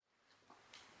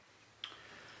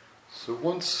So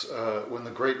once, when the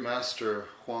great master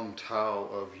Huang Tao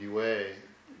of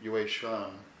Yue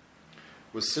Shan,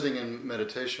 was sitting in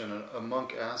meditation, a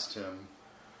monk asked him,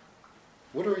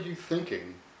 "What are you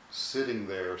thinking, sitting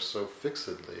there so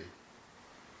fixedly?"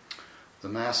 The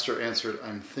master answered,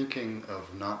 "I'm thinking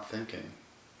of not thinking."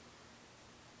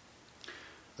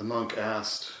 The monk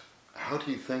asked, "How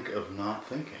do you think of not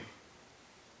thinking?"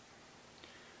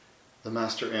 The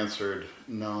master answered,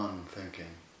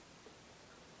 "Non-thinking."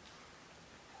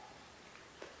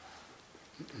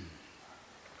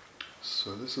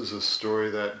 So this is a story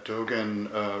that Dogen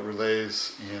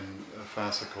relays in a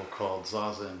fascicle called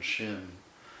Zazen Shin,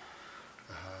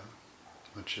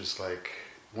 which is like,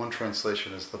 one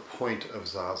translation is the point of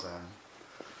Zazen.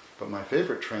 But my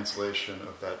favorite translation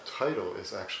of that title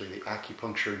is actually the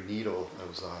acupuncture needle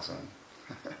of Zazen.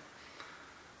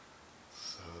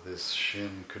 So this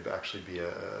Shin could actually be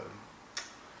a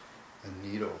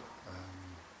needle.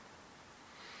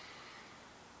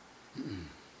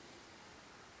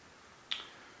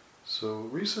 So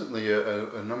recently,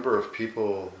 a number of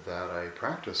people that I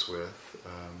practice with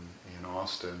in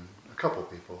Austin, a couple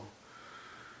people,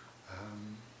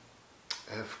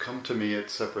 have come to me at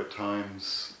separate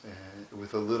times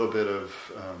with a little bit of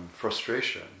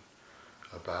frustration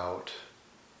about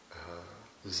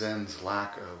Zen's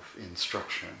lack of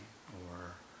instruction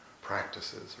or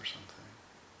practices or something.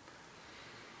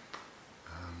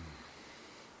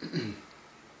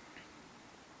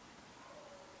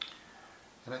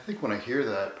 And I think when I hear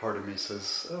that, part of me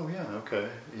says, "Oh yeah,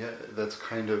 okay, yeah, that's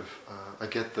kind of, I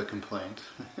get the complaint."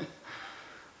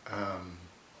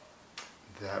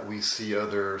 That we see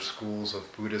other schools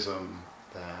of Buddhism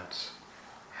that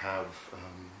have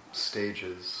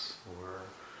stages or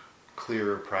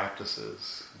clearer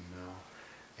practices,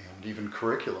 and even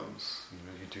curriculums.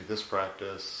 You do this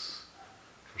practice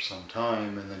for some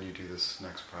time, and then you do this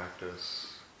next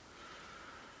practice.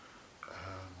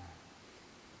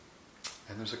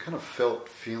 And there's a kind of felt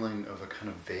feeling of a kind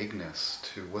of vagueness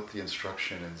to what the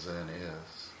instruction in Zen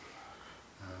is.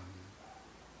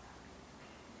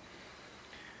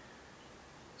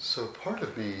 So part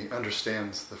of me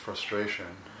understands the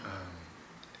frustration,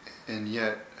 and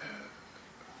yet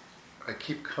I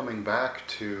keep coming back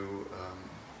to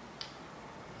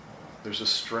there's a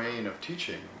strain of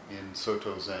teaching in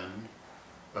Soto Zen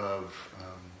of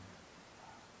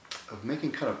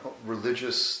making kind of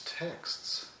religious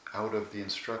texts out of the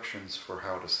instructions for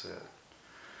how to sit,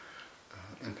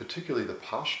 and particularly the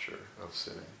posture of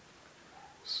sitting.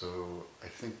 So I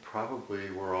think probably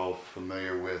we're all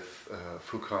familiar with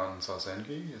Fukan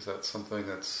Zazengi. Is that something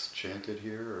that's chanted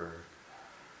here?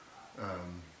 Or,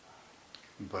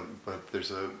 but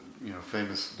there's a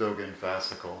famous Dogen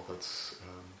fascicle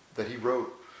that he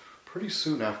wrote pretty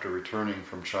soon after returning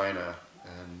from China,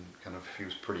 and he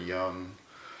was pretty young.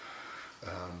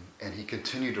 And he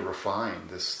continued to refine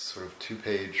this sort of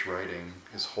 2-page writing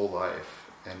his whole life,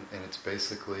 and it's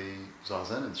basically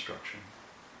Zazen instruction.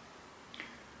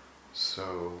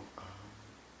 So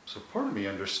part of me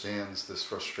understands this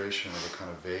frustration of a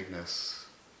kind of vagueness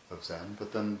of Zen,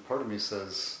 but then part of me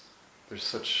says there's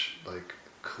such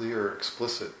clear,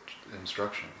 explicit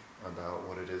instruction about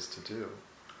what it is to do.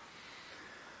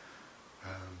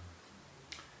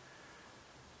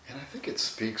 And I think it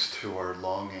speaks to our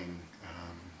longing,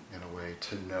 in a way,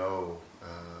 to know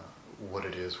what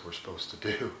it is we're supposed to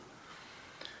do.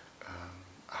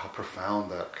 How profound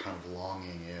that kind of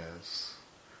longing is,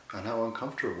 and how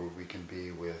uncomfortable we can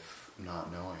be with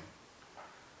not knowing.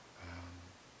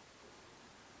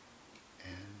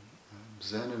 And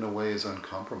Zen, in a way, is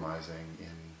uncompromising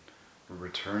in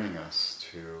returning us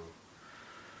to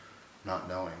not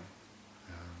knowing.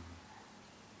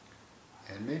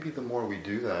 And maybe the more we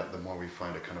do that, the more we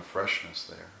find a kind of freshness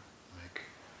there.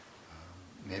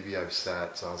 Maybe I've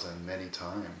sat Zazen many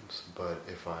times, but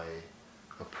if I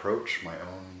approach my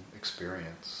own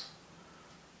experience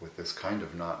with this kind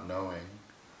of not knowing,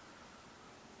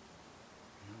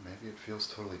 maybe it feels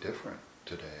totally different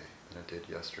today than it did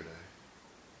yesterday.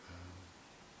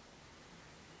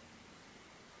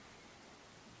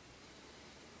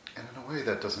 And in a way,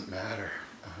 that doesn't matter.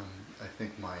 I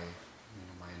think my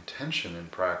intention in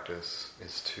practice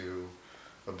is to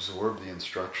absorb the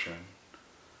instruction.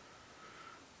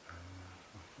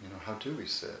 How do we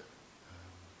sit?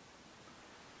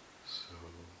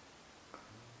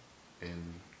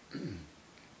 In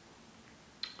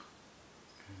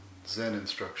Zen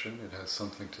instruction, it has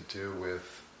something to do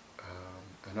with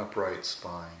an upright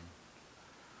spine,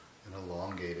 an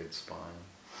elongated spine,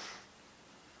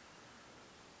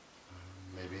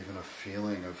 maybe even a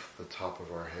feeling of the top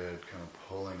of our head kind of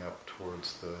pulling up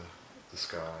towards the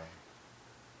sky.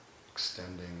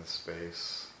 extending the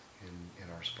space in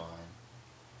our spine.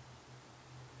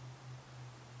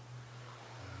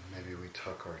 Maybe we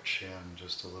tuck our chin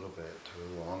just a little bit to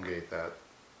elongate that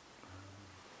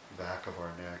back of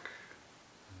our neck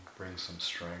and bring some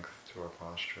strength to our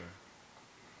posture.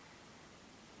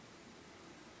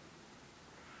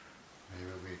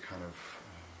 Maybe we kind of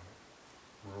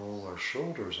roll our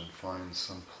shoulders and find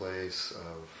some place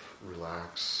of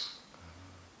relax,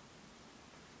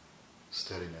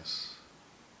 steadiness,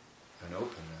 and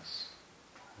openness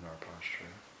in our posture.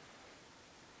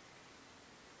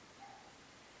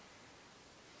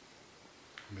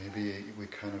 Maybe we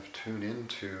kind of tune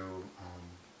into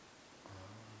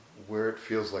where it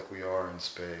feels like we are in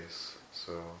space.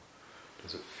 So,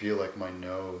 does it feel like my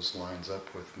nose lines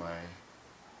up with my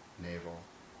navel?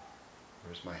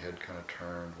 Or is my head kind of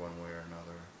turned one way or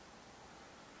another?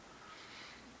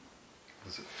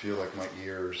 Does it feel like my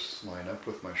ears line up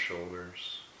with my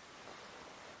shoulders?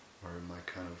 Or am I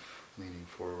kind of leaning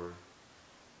forward?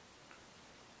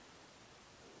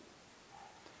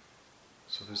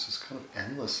 So there's this kind of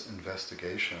endless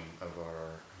investigation of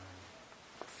our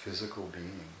physical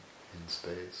being in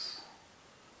space.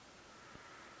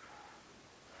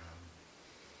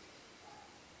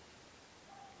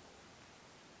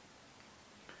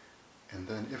 And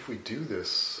then if we do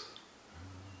this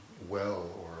well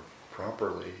or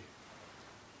properly,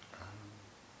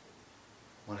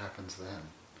 what happens then?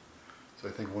 So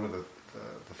I think one of the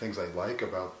things I like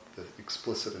about the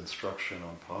explicit instruction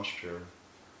on posture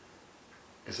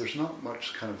is there's not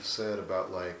much kind of said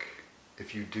about like,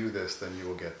 if you do this, then you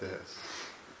will get this.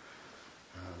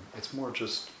 It's more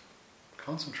just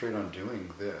concentrate on doing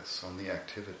this, on the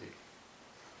activity.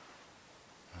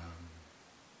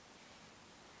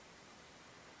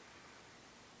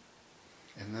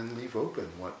 And then leave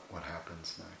open what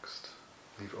happens next.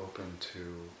 Leave open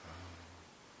to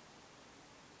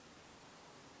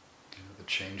the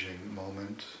changing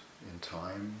moment in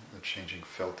time, the changing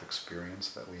felt experience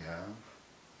that we have.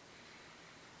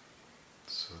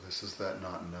 So this is that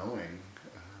not knowing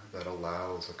that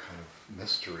allows a kind of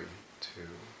mystery to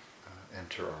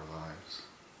enter our lives.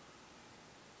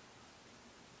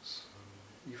 So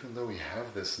even though we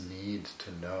have this need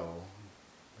to know,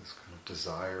 this kind of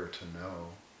desire to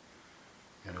know,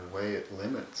 in a way it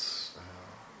limits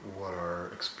what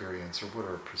our experience or what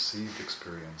our perceived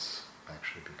experience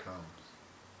actually becomes.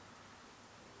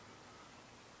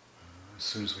 As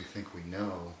soon as we think we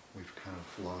know, we've kind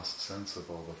of lost sense of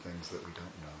all the things that we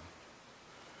don't know.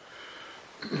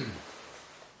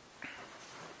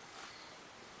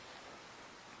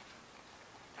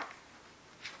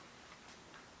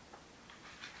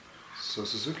 So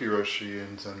Suzuki Roshi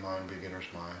in Zen Mind, Beginner's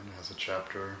Mind has a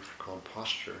chapter called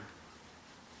Posture.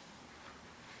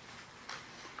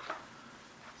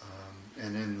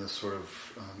 And in the sort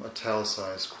of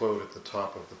italicized quote at the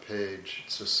top of the page, it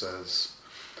just says,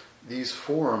 "These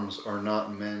forms are not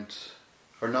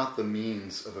the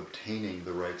means of obtaining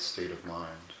the right state of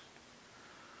mind.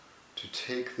 To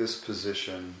take this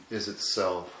position is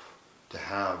itself to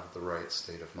have the right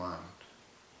state of mind.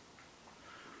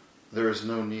 There is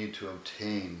no need to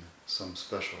obtain some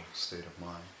special state of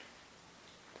mind."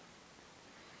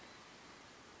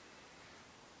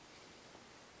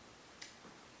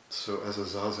 So as a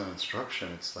Zazen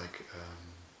instruction, it's like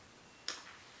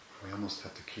we almost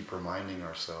have to keep reminding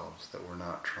ourselves that we're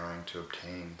not trying to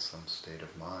obtain some state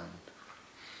of mind.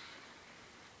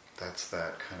 That's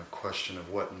that kind of question of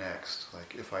what next.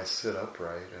 Like if I sit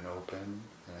upright and open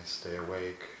and I stay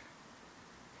awake,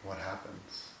 what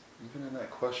happens? Even in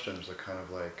that question, there's a kind of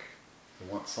like,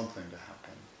 I want something to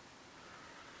happen.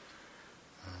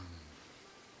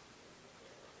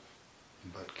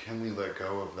 But can we let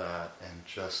go of that and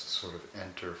just sort of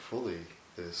enter fully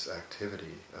this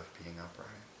activity of being upright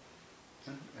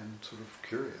and sort of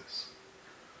curious?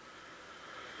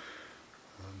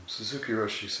 Suzuki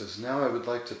Roshi says, "Now I would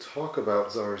like to talk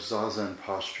about our Zazen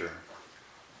posture.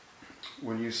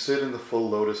 When you sit in the full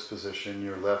lotus position,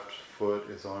 your left foot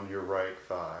is on your right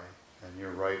thigh, and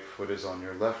your right foot is on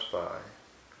your left thigh."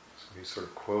 So he's sort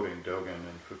of quoting Dogen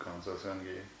in Fukan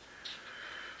Zazengi.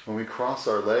 When we cross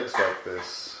our legs like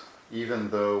this,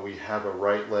 even though we have a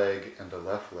right leg and a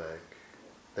left leg,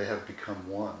 they have become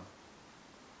one.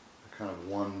 A kind of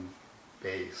one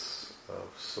base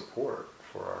of support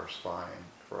for our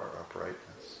spine, for our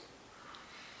uprightness.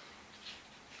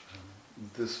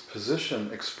 This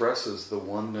position expresses the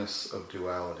oneness of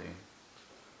duality,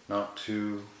 not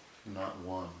two, not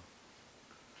one.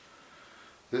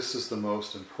 This is the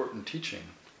most important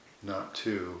teaching, not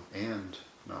two and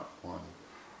not one.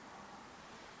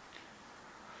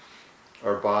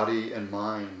 Our body and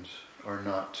mind are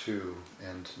not two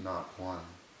and not one.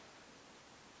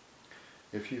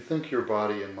 If you think your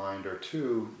body and mind are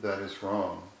two, that is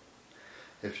wrong.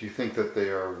 If you think that they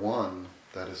are one,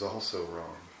 that is also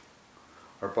wrong.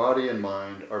 Our body and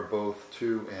mind are both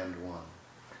two and one.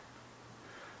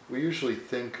 We usually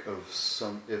think of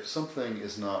if something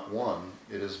is not one,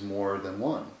 it is more than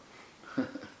one.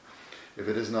 If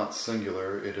it is not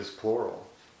singular, it is plural.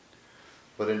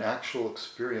 But in actual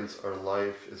experience, our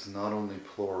life is not only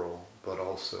plural, but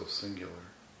also singular.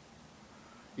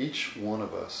 Each one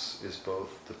of us is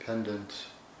both dependent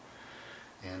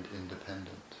and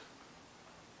independent.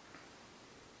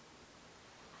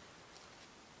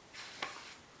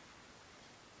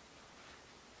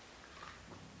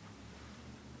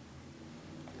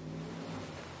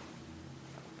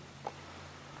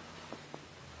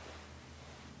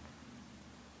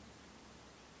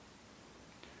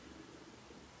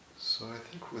 So I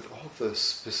think with all the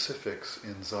specifics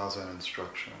in Zazen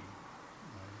instruction,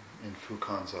 in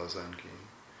Fukan Zazengi,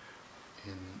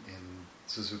 in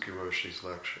Suzuki Roshi's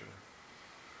lecture,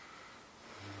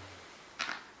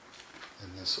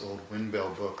 in this old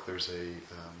Windbell book, there's a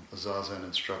Zazen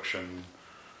instruction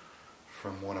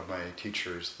from one of my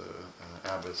teachers, the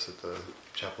abbots at the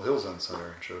Chapel Hill Zen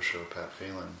Center, Josho Pat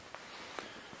Phelan.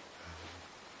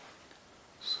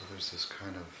 So there's this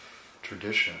kind of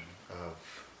tradition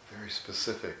of very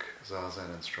specific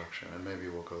Zazen instruction, and maybe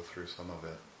we'll go through some of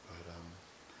it.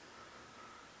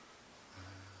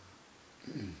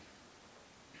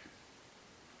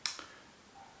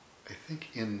 But I think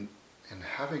in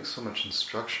having so much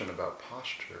instruction about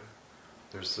posture,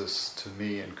 there's this, to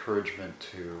me, encouragement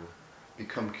to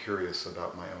become curious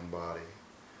about my own body,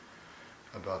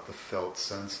 about the felt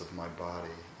sense of my body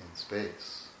in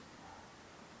space.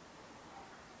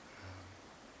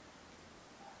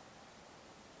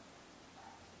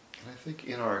 And I think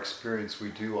in our experience we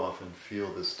do often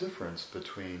feel this difference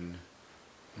between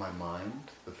my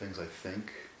mind, the things I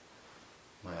think,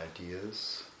 my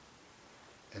ideas,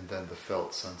 and then the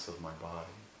felt sense of my body.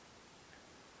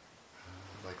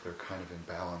 Like they're kind of in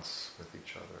balance with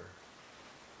each other.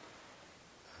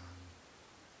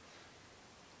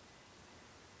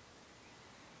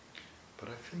 But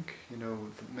I think,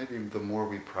 maybe the more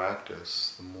we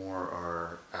practice, the more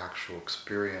our actual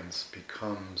experience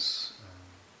becomes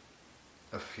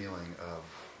a feeling of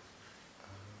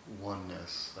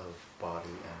oneness of body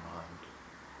and mind.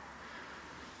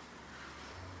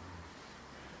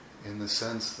 In the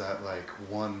sense that like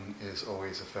one is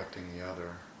always affecting the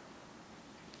other,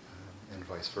 and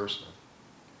vice versa.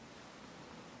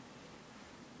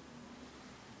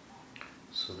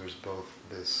 So there's both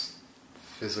this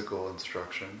physical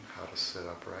instruction, how to sit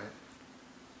upright,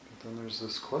 but then there's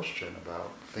this question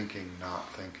about thinking,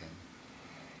 not thinking.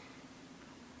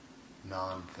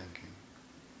 Non-thinking.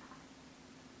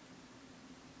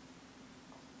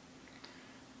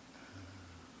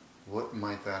 What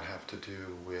might that have to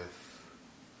do with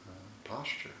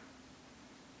posture?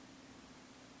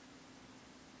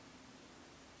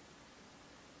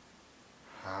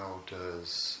 How does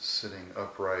sitting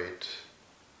upright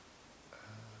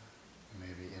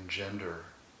maybe engender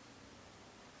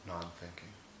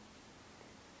non-thinking?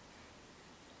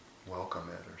 Welcome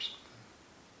it or something?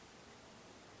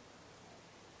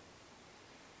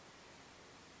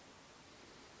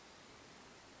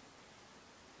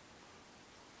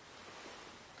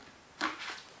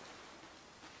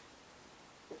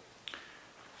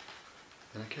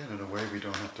 And again, in a way, we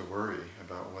don't have to worry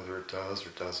about whether it does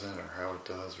or doesn't, or how it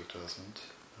does or doesn't.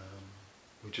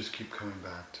 We just keep coming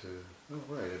back to, oh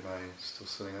right, am I still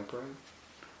sitting upright?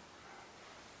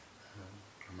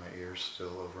 Are my ears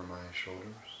still over my shoulders?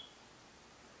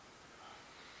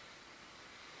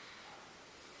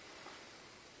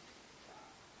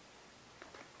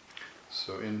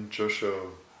 So in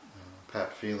Josho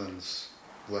Pat Phelan's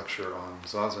lecture on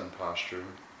Zazen posture,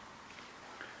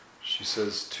 she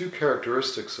says, 2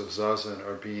 characteristics of Zazen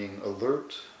are being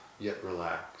alert yet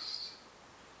relaxed.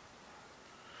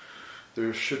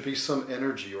 There should be some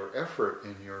energy or effort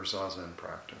in your Zazen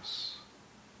practice.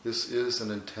 This is an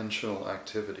intentional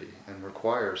activity and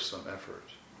requires some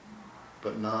effort,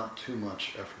 but not too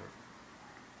much effort.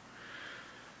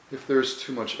 If there's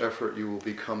too much effort, you will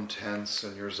become tense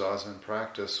and your Zazen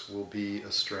practice will be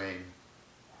a strain.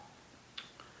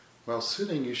 While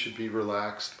sitting, you should be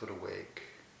relaxed but awake.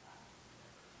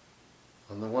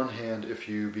 On the one hand, if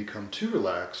you become too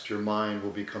relaxed, your mind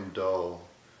will become dull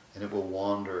and it will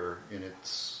wander in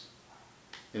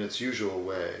its usual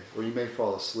way, or you may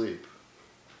fall asleep.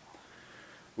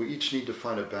 We each need to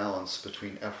find a balance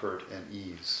between effort and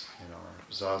ease in our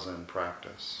Zazen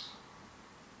practice.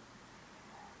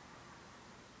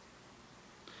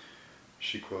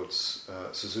 she quotes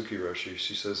Suzuki Roshi.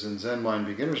 She says, in Zen mind,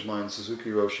 beginner's mind, Suzuki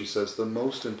Roshi says, the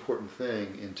most important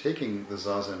thing in taking the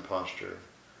Zazen posture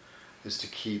is to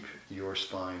keep your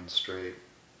spine straight.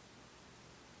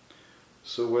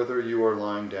 So whether you are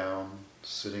lying down,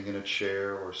 sitting in a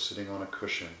chair, or sitting on a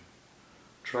cushion,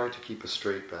 try to keep a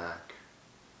straight back.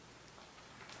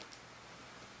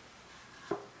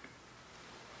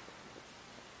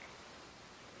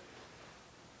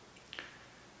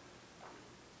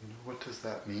 What does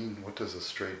that mean? What does a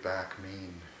straight back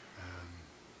mean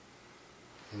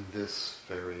in this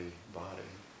very body?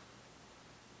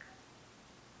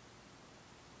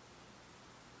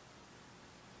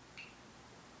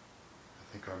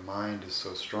 I think our mind is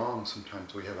so strong,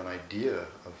 sometimes we have an idea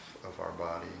of our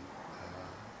body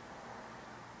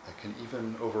that can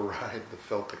even override the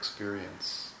felt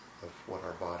experience of what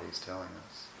our body is telling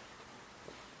us.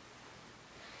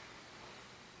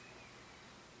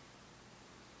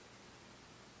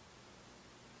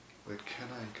 But can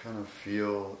I kind of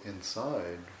feel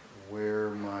inside where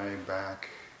my back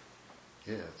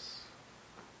is,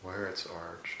 where it's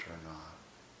arched or not?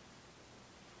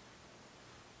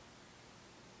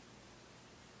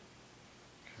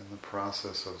 Can the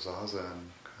process of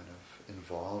Zazen kind of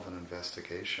involve an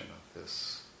investigation of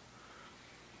this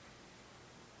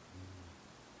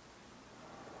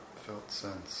felt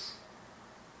sense?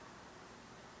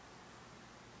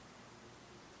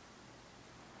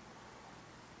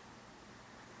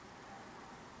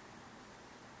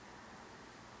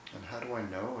 And how do I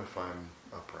know if I'm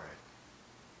upright?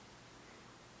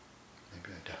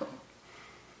 Maybe I don't.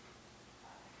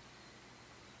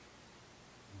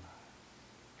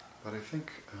 But I think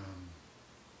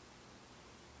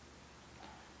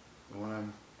when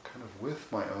I'm kind of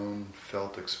with my own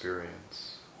felt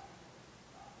experience,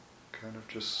 kind of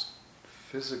just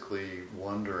physically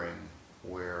wondering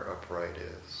where upright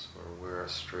is or where a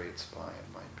straight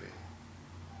spine might be.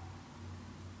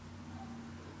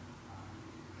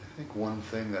 I think one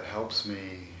thing that helps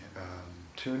me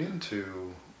tune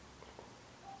into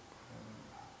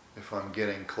if I'm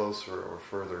getting closer or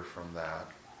further from that,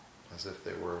 as if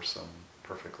they were some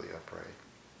perfectly upright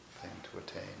thing to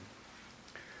attain.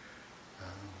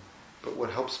 But what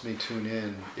helps me tune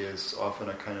in is often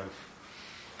a kind of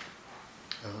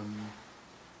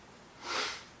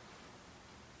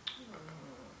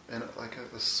and like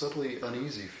a subtly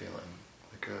uneasy feeling,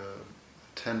 like a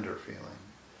tender feeling.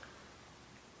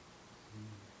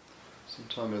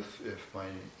 Sometimes if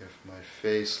my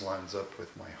face lines up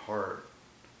with my heart,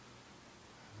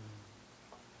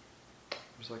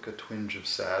 there's like a twinge of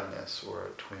sadness or a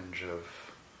twinge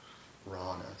of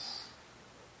rawness.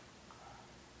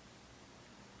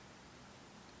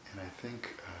 And I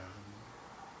think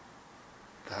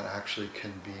that actually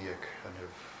can be a kind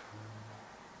of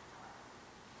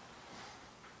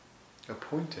a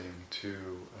pointing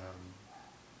to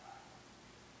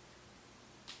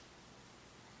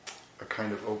a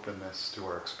kind of openness to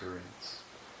our experience.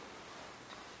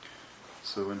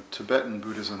 So in Tibetan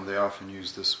Buddhism, they often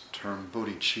use this term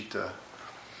bodhicitta,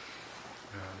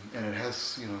 and it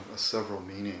has, several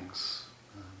meanings,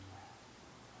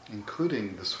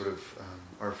 including the sort of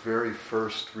our very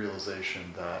first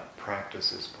realization that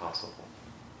practice is possible.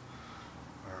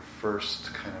 Our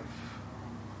first kind of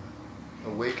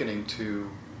awakening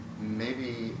to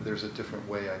maybe there's a different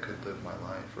way I could live my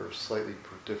life, or a slightly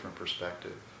different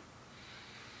perspective.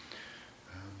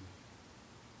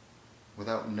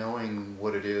 Without knowing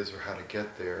what it is or how to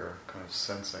get there, kind of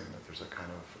sensing that there's a kind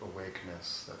of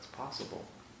awakeness that's possible.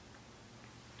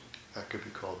 That could be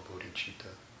called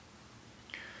bodhicitta.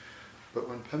 But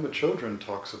when Pema Chodron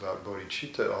talks about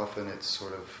bodhicitta, often it's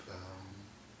sort of,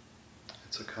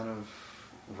 it's a kind of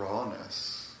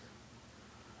rawness.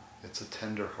 It's a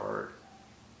tender heart.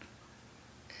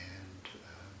 And,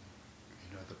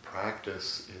 the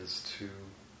practice is to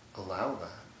allow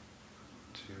that,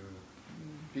 to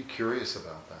be curious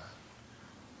about that,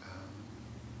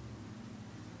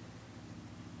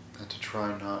 and to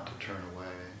try not to turn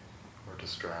away or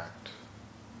distract.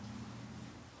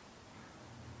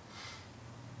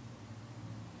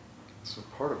 So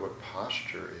part of what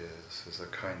posture is a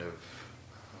kind of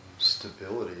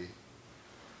stability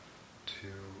to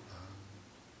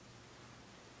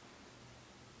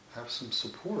have some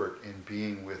support in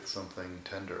being with something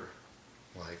tender,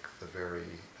 like the very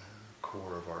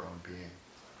core of our own being.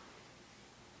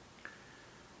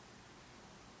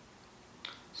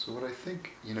 So what I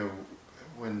think,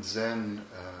 when Zen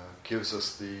gives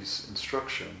us these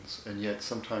instructions, and yet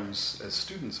sometimes as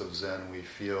students of Zen we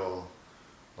feel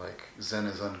like Zen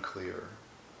is unclear,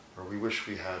 or we wish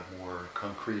we had more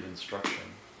concrete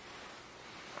instruction.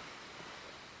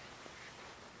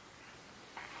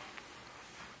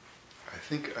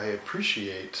 think I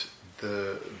appreciate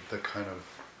the kind of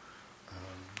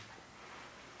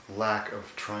lack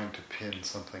of trying to pin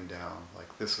something down,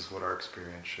 like this is what our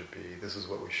experience should be, this is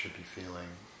what we should be feeling.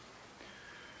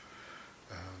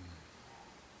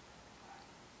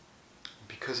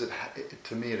 Because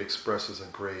to me it expresses a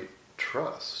great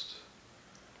trust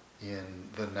in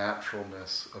the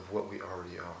naturalness of what we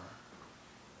already are.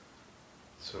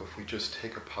 So if we just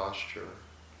take a posture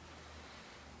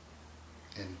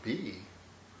and be,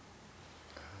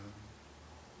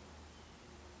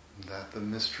 that the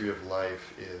mystery of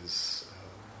life is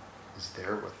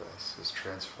there with us, is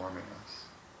transforming us.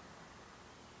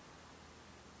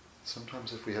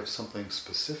 Sometimes if we have something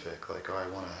specific, like,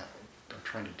 I'm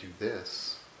trying to do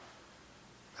this,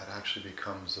 that actually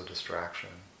becomes a distraction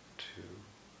to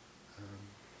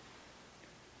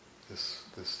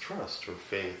this trust or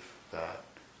faith that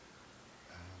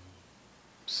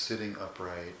sitting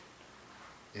upright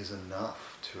is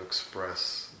enough to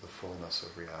express the fullness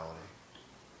of reality.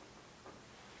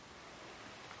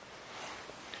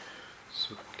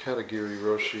 So Katagiri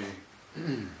Roshi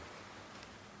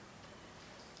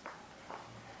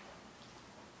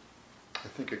I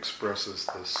think expresses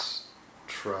this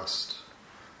trust.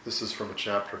 This is from a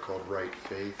chapter called Right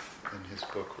Faith in his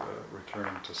book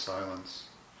Returning to Silence.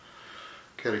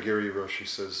 Katagiri Roshi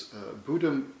says,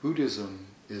 Buddhism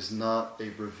is not a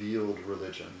revealed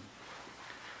religion.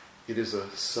 It is a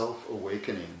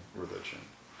self-awakening religion.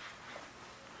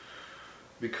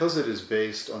 Because it is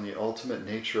based on the ultimate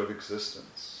nature of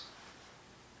existence.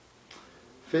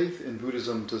 Faith in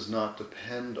Buddhism does not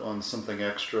depend on something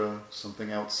extra,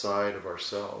 something outside of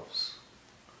ourselves.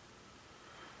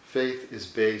 Faith is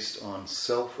based on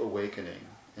self-awakening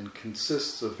and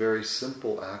consists of very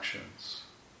simple actions.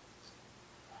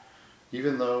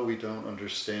 Even though we don't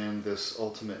understand this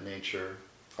ultimate nature,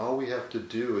 all we have to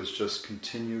do is just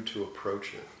continue to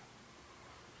approach it.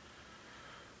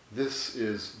 This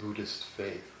is Buddhist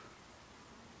faith.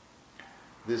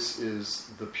 This is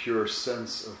the pure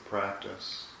sense of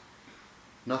practice.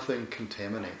 Nothing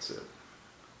contaminates it.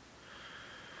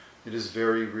 It is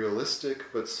very realistic,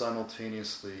 but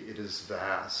simultaneously it is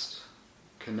vast,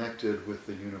 connected with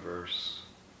the universe.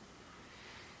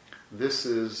 This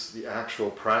is the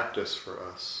actual practice for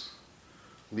us,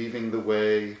 leaving the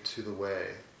way to the way,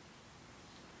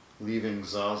 leaving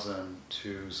zazen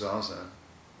to zazen,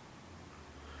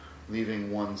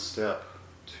 leaving one step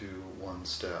to one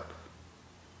step.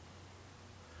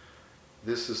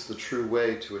 This is the true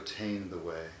way to attain the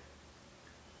way.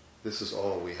 This is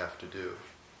all we have to do.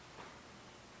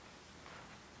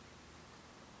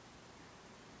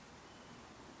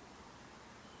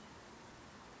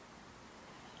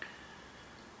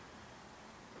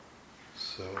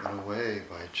 So in a way,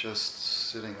 by just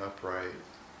sitting upright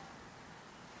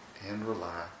and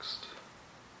relaxed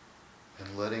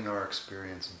and letting our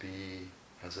experience be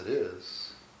as it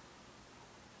is,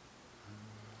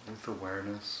 with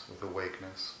awareness, with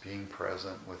awakeness, being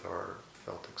present with our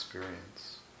felt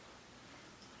experience,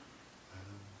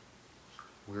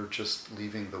 we're just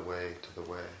leaving the way to the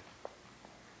way.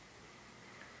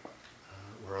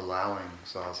 We're allowing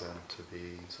zazen to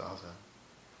be zazen.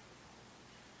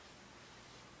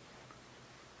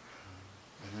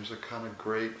 And there's a kind of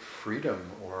great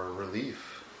freedom or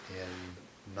relief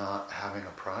in not having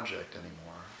a project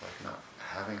anymore, like not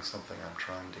having something I'm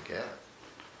trying to get.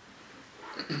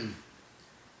 It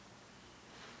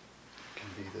can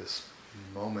be this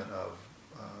moment of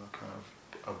kind of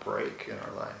a break in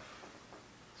our life.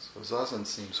 So zazen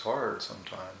seems hard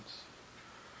sometimes,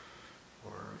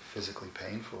 or physically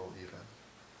painful even.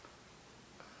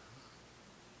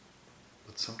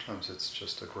 But sometimes it's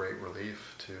just a great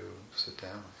relief to sit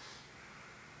down.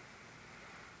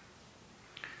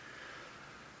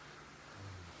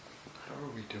 How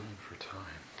are we doing for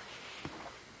time?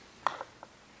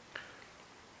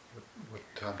 What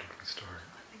time did we start?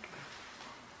 I think about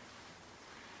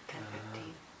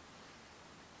 10:15.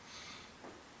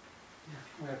 Yeah,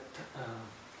 we have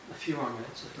a few more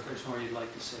minutes if there's more you'd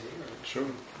like to say.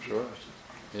 Or Sure.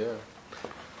 Yeah.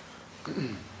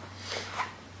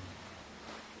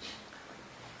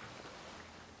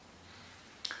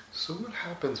 So what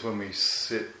happens when we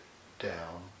sit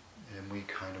down and we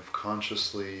kind of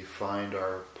consciously find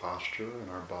our posture and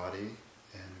our body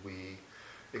and we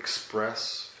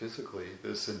express physically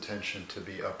this intention to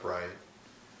be upright?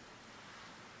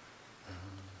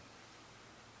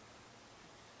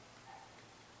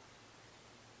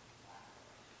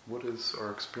 What is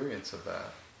our experience of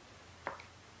that?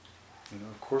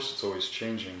 Of course it's always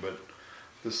changing, but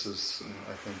this is,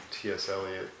 I think, T.S.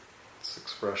 Eliot's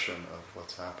expression of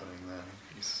what's happening then.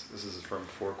 This is from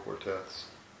Four Quartets.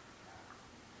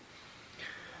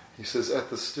 He says, at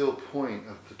the still point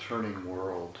of the turning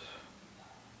world,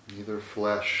 neither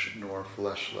flesh nor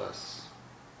fleshless,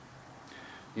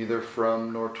 neither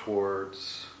from nor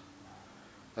towards,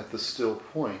 at the still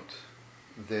point,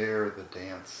 there the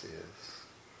dance is.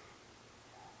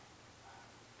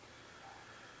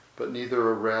 But neither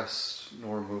arrest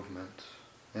nor movement,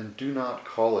 and do not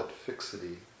call it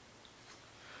fixity,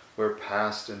 where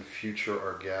past and future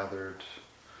are gathered,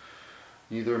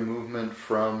 neither movement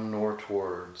from nor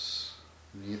towards,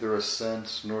 neither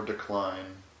ascent nor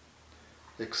decline,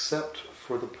 except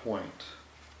for the point,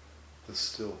 the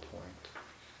still point.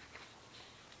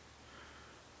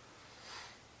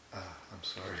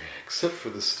 Except for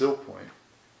the still point,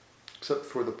 except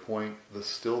for the point, the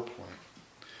still point,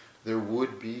 there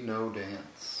would be no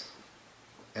dance,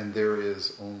 and there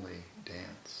is only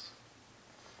dance.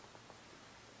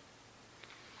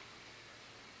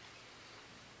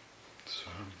 So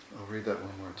I'll read that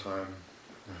one more time.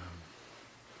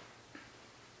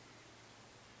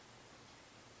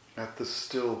 At the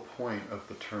still point of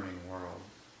the turning world,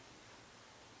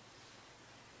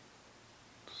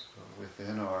 so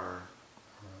within our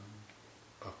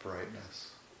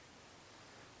uprightness,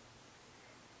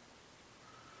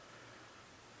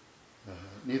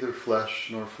 neither flesh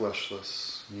nor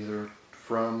fleshless, neither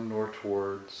from nor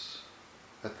towards,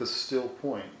 at the still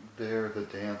point, there the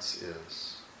dance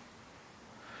is.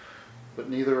 But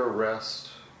neither arrest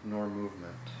nor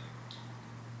movement.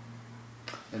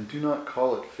 And do not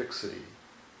call it fixity,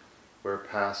 where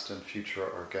past and future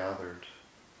are gathered.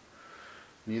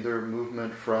 Neither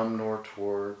movement from nor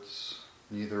towards,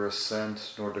 neither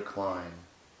ascent nor decline.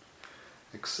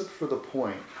 Except for the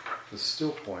point, the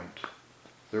still point,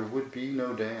 there would be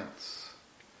no dance,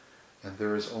 and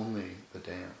there is only the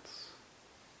dance.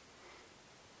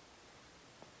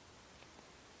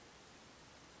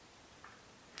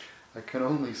 I can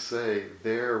only say,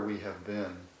 there we have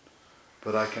been,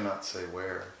 but I cannot say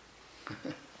where.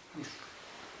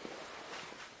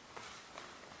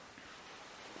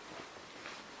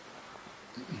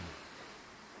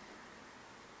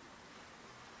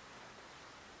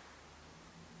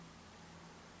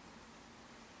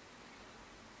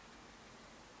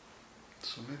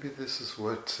 So maybe this is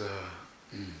what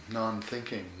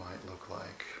non-thinking might look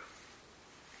like.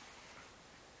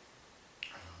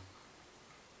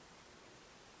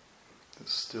 The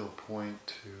still point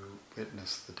to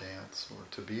witness the dance or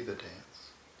to be the dance.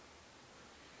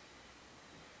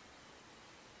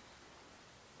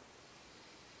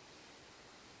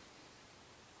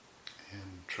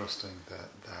 And trusting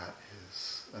that that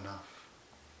is enough.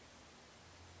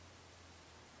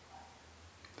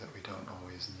 That we don't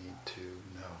always need to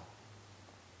know.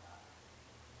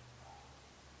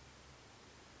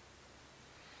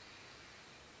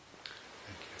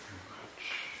 Thank you very much.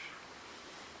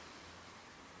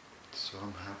 So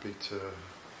I'm happy to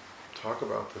talk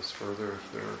about this further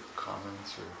if there are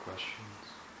comments or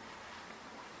questions.